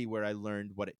the city where I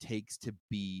learned what it takes to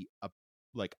be a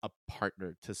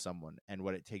partner to someone and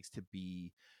what it takes to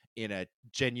be in a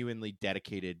genuinely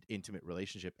dedicated intimate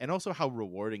relationship, and also how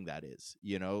rewarding that is,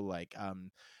 like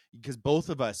because both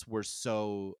of us were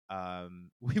so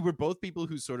we were both people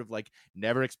who sort of like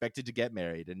never expected to get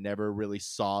married and never really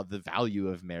saw the value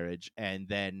of marriage, and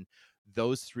then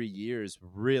those 3 years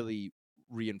really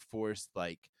reinforced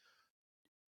like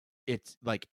it's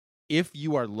like if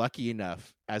you are lucky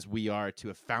enough as we are to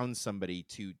have found somebody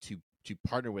to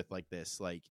partner with like this,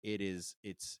 like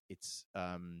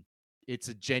it's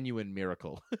a genuine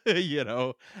miracle,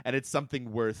 and it's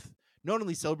something worth not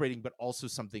only celebrating but also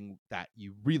something that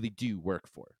you really do work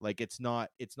for. Like it's not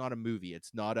a movie,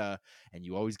 it's not a and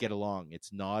you always get along,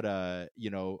 it's not a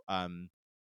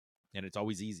and it's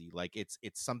always easy. Like it's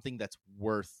something that's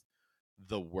worth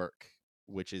the work,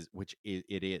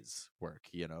 it is work,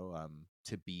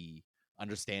 to be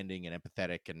understanding and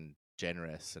empathetic and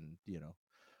generous, and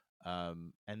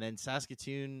and then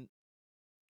Saskatoon.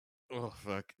 Oh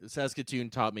fuck, Saskatoon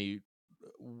taught me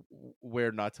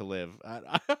where not to live.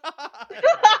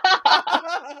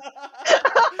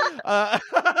 uh,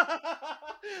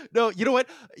 no, you know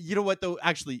what though,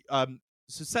 actually,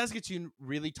 Saskatoon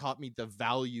really taught me the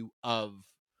value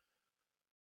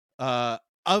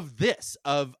this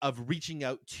of reaching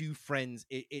out to friends.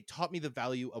 It taught me the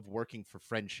value of working for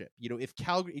friendship. If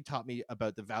Calgary taught me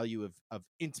about the value of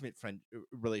intimate friend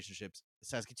relationships,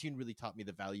 Saskatoon really taught me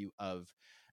the value of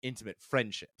intimate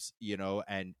friendships,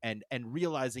 and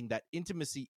realizing that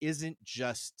intimacy isn't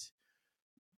just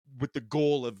with the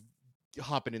goal of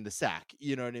hopping in the sack.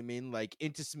 You know what I mean? Like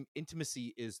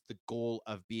intimacy is the goal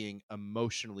of being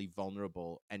emotionally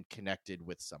vulnerable and connected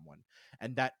with someone.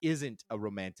 And that isn't a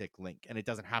romantic link, and it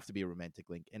doesn't have to be a romantic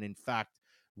link. And in fact,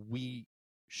 we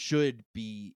should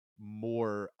be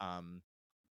more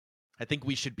I think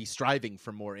we should be striving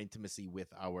for more intimacy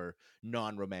with our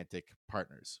non-romantic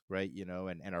partners, right?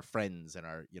 And our friends and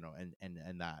our,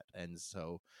 and that. And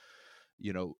so,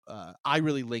 I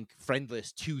really link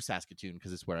Friendless to Saskatoon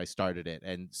because it's where I started it.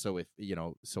 And so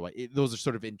those are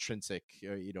sort of intrinsic,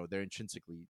 they're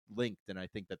intrinsically linked. And I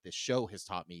think that this show has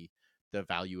taught me the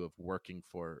value of working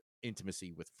for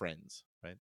intimacy with friends,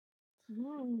 right?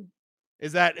 Mm.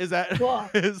 Is that Cool.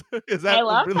 is I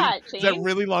love really that, is that James.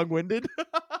 really long-winded?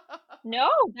 No,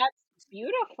 that's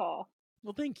beautiful.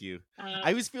 Well, thank you. I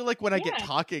always feel like when I get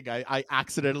talking, I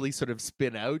accidentally sort of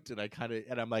spin out, and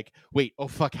I'm like, wait, oh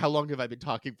fuck, how long have I been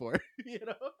talking for?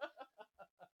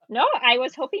 No, I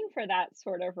was hoping for that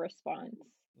sort of response.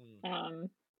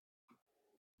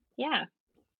 Yeah.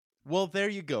 Well, there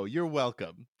you go. You're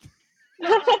welcome.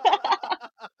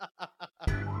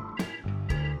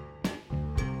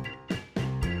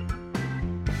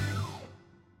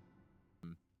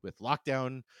 With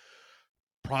lockdown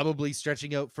probably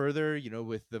stretching out further,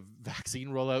 with the vaccine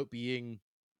rollout being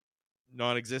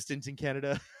non-existent in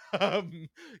Canada, we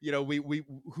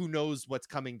who knows what's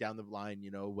coming down the line,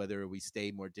 whether we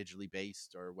stay more digitally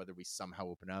based or whether we somehow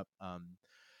open up.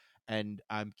 And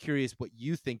I'm curious what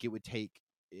you think it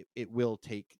will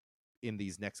take in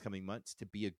these next coming months to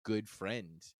be a good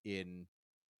friend in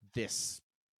this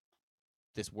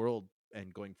world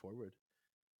and going forward.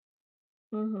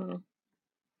 Mm-hmm.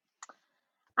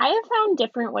 I have found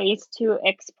different ways to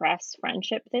express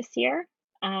friendship this year.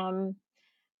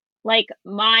 Like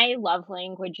my love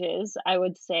languages, I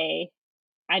would say,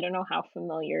 I don't know how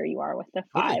familiar you are with the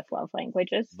Totally. 5 love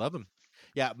languages. Love them.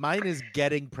 Yeah, mine is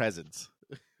getting presents.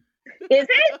 Is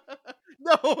it?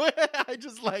 No, I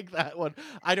just like that one.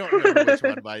 I don't remember which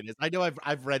one mine is. I know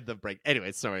I've read the break.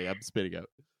 Anyway, sorry, I'm spitting out.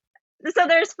 So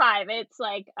there's 5. It's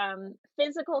like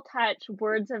physical touch,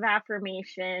 words of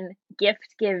affirmation,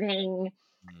 gift giving,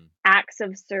 acts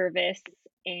of service,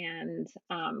 and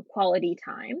quality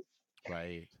time.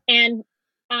 Right. And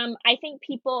I think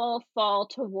people fall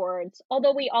towards,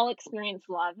 although we all experience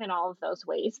love in all of those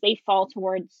ways, they fall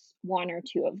towards 1 or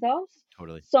 2 of those.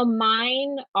 Totally. So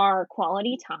mine are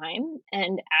quality time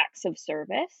and acts of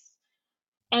service.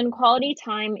 And quality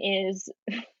time is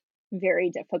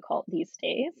very difficult these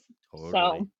days. Totally.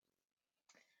 So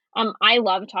I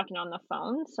love talking on the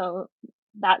phone, so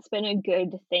that's been a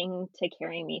good thing to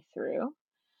carry me through.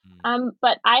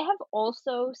 But I have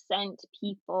also sent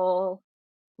people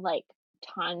like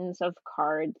tons of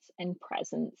cards and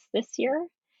presents this year,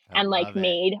 and like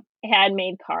made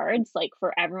cards like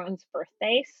for everyone's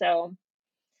birthday. So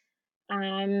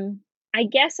I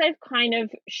guess I've kind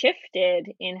of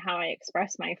shifted in how I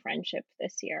express my friendship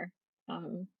this year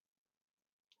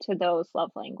to those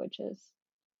love languages.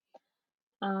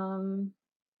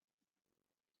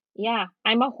 Yeah,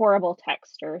 I'm a horrible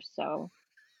texter, so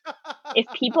if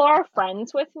people are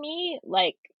friends with me,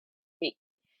 like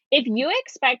if you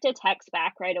expect a text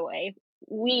back right away,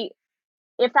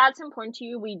 if that's important to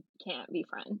you, we can't be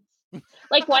friends.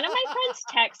 Like one of my friends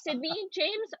texted me,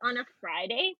 James, on a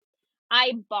Friday.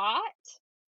 I bought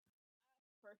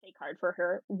a birthday card for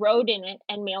her, wrote in it,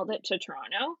 and mailed it to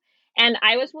Toronto. And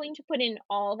I was willing to put in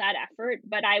all that effort,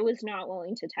 but I was not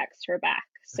willing to text her back.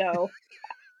 So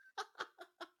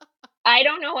I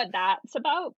don't know what that's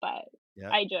about, but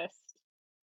yeah.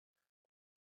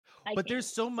 But there's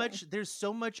so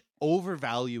much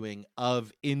overvaluing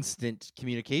of instant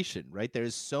communication, right?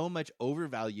 There's so much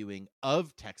overvaluing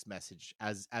of text message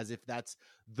as if that's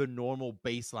the normal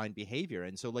baseline behavior.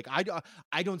 And so like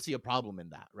I don't see a problem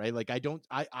in that, right? Like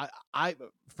I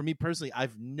for me personally,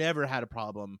 I've never had a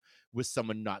problem with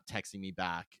someone not texting me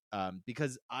back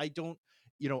because I don't,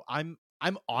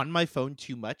 I'm on my phone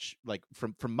too much. Like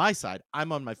from my side,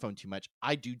 I'm on my phone too much.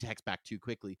 I do text back too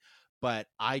quickly, but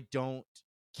I don't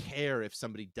care if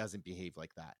somebody doesn't behave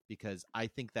like that, because I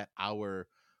think that our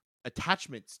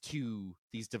attachments to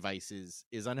these devices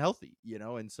is unhealthy,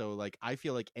 and so like I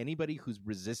feel like anybody who's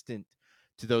resistant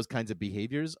to those kinds of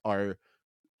behaviors are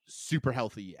super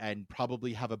healthy and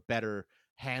probably have a better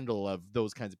handle of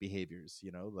those kinds of behaviors,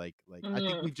 you know, like I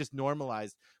think Mm.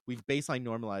 we've baseline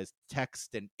normalized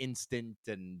text and instant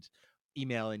and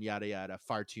email and yada yada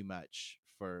far too much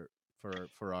for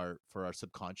our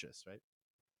subconscious, right?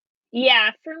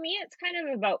 Yeah, for me, it's kind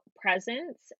of about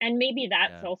presence, and maybe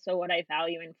that's Yeah, also what I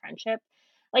value in friendship.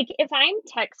 Like, if I'm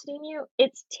texting you,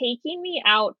 it's taking me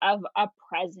out of a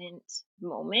present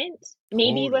moment,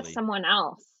 maybe with totally. someone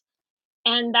else.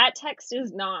 And that text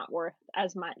is not worth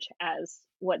as much as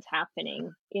what's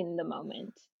happening in the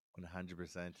moment.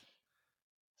 100%.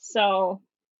 So,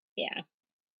 yeah.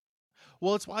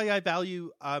 Well, it's why I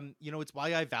value, it's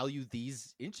why I value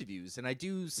these interviews, and I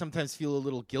do sometimes feel a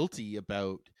little guilty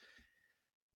about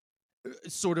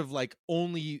sort of like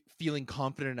only feeling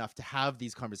confident enough to have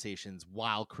these conversations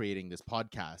while creating this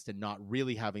podcast and not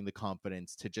really having the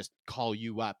confidence to just call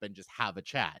you up and just have a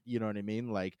chat. You know what I mean?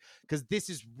 Like, because this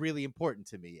is really important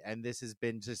to me, and this has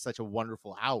been just such a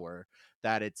wonderful hour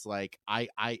that it's like I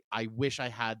wish I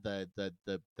had the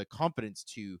confidence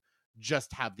to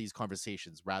just have these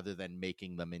conversations rather than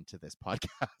making them into this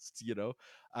podcast, you know?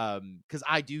 Because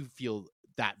I do feel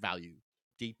that value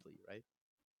deeply, right?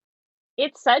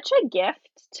 It's such a gift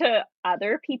to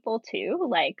other people too.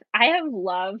 Like, I have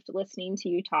loved listening to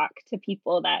you talk to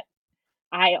people that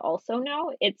I also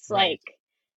know. It's Right. like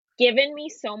given me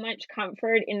so much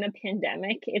comfort in the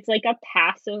pandemic. It's like a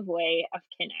passive way of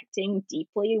connecting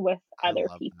deeply with I other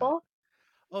love that. people.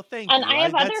 Oh, thank And you. I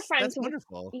have other That's friends with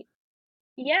wonderful.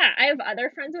 yeah, I have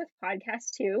other friends with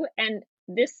podcasts too, and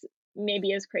this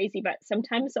maybe is crazy, but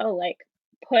sometimes I'll like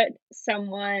put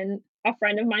a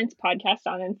friend of mine's podcast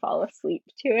on and fall asleep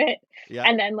to it, Yeah.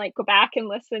 and then like go back and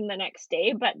listen the next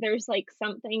day. But there's like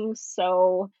something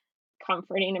so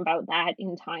comforting about that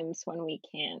in times when we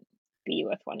can't be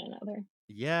with one another.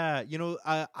 Yeah,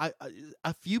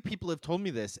 a few people have told me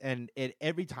this, and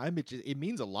every time it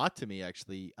means a lot to me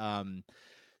actually.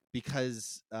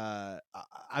 Because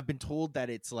I've been told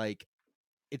that it's like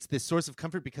it's this source of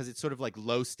comfort because it's sort of like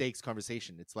low stakes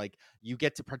conversation. It's like you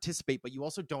get to participate, but you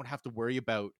also don't have to worry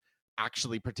about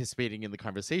actually participating in the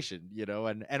conversation, you know,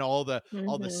 and all the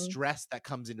Mhm. stress that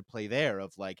comes into play there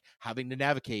of like having to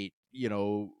navigate,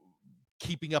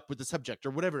 keeping up with the subject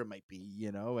or whatever it might be,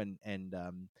 and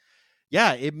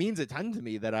yeah, it means a ton to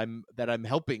me that I'm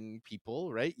helping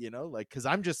people, right? Like cuz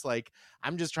I'm just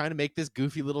trying to make this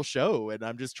goofy little show, and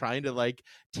I'm just trying to like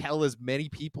tell as many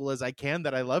people as I can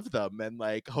that I love them, and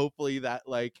like hopefully that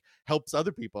like helps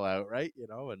other people out, right?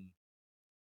 And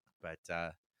but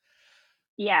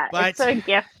Yeah, it's but a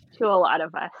gift to a lot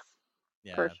of us,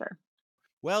 for yeah. sure.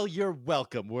 Well, you're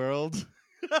welcome, world.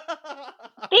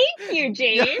 Thank you, Yeah.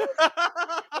 James.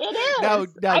 It now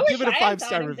is. now I give wish it a I had thought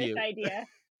 5-star of this review. idea.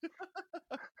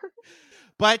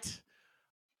 But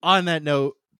on that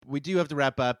note, we do have to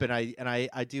wrap up, and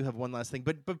I do have one last thing.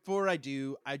 But before I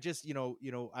do, I just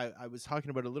I was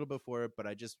talking about it a little before, but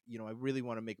I just I really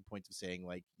want to make a point of saying,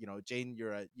 like, Jane,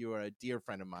 you're a dear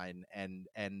friend of mine, and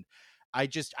I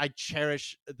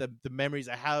cherish the memories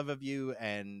I have of you,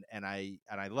 and I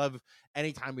love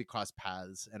anytime we cross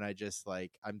paths, and I just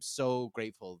like I'm so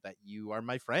grateful that you are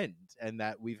my friend and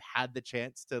that we've had the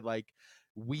chance to like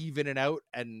weave in and out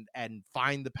and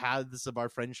find the paths of our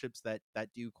friendships that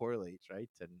do correlate, right?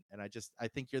 And I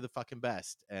think you're the fucking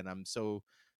best, and I'm so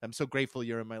grateful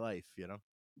you're in my life.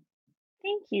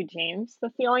 Thank you, James. The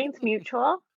feeling's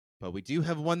mutual. But we do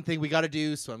have one thing we got to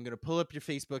do, so I'm gonna pull up your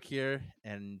Facebook here,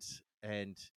 and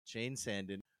Jane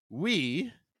Sanden,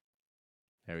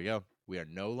 there we go, we are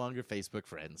no longer Facebook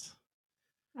friends.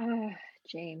 Ah,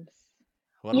 James.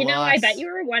 What a You know, I bet loss. you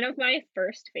were one of my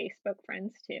first Facebook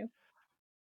friends too.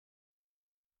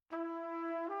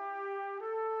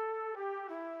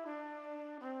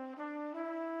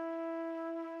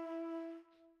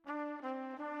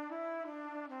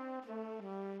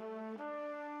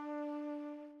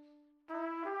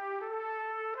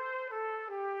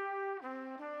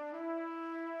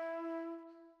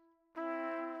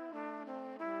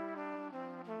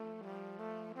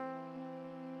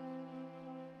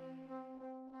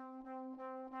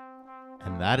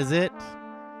 And that is it.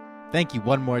 Thank you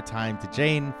one more time to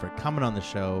Jane for coming on the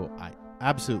show. I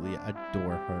absolutely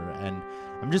adore her, and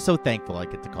I'm just so thankful I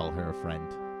get to call her a friend.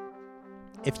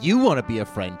 If you want to be a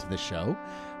friend to the show,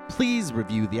 please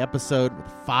review the episode with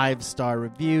a 5-star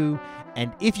review,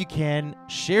 and if you can,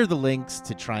 share the links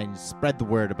to try and spread the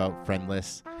word about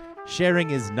Friendless.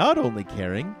 Sharing is not only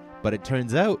caring, but it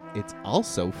turns out it's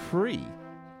also free.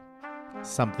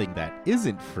 Something that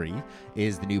isn't free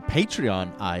is the new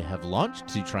Patreon I have launched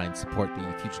to try and support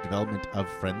the future development of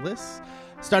Friendless.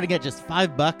 Starting at just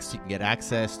 $5, you can get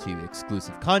access to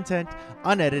exclusive content,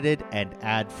 unedited and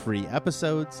ad-free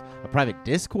episodes, a private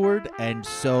Discord, and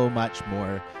so much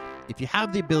more. If you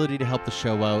have the ability to help the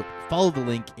show out, follow the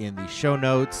link in the show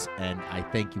notes, and I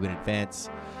thank you in advance.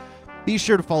 Be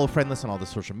sure to follow Friendless on all the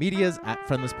social medias at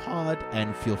FriendlessPod,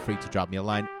 and feel free to drop me a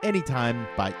line anytime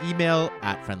by email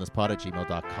at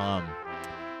friendlesspod@gmail.com.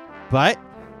 But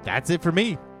that's it for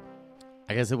me.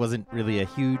 I guess it wasn't really a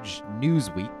huge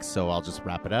news week, so I'll just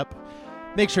wrap it up.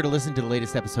 Make sure to listen to the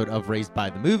latest episode of Raised by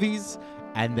the Movies,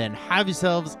 and then have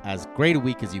yourselves as great a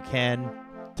week as you can.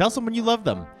 Tell someone you love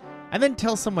them, and then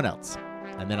tell someone else.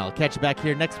 And then I'll catch you back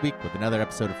here next week with another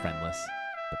episode of Friendless.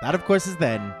 But that, of course, is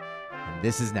then, and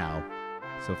this is now.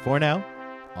 So for now,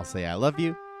 I'll say I love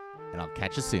you, and I'll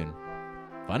catch you soon.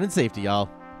 Fun and safety, y'all.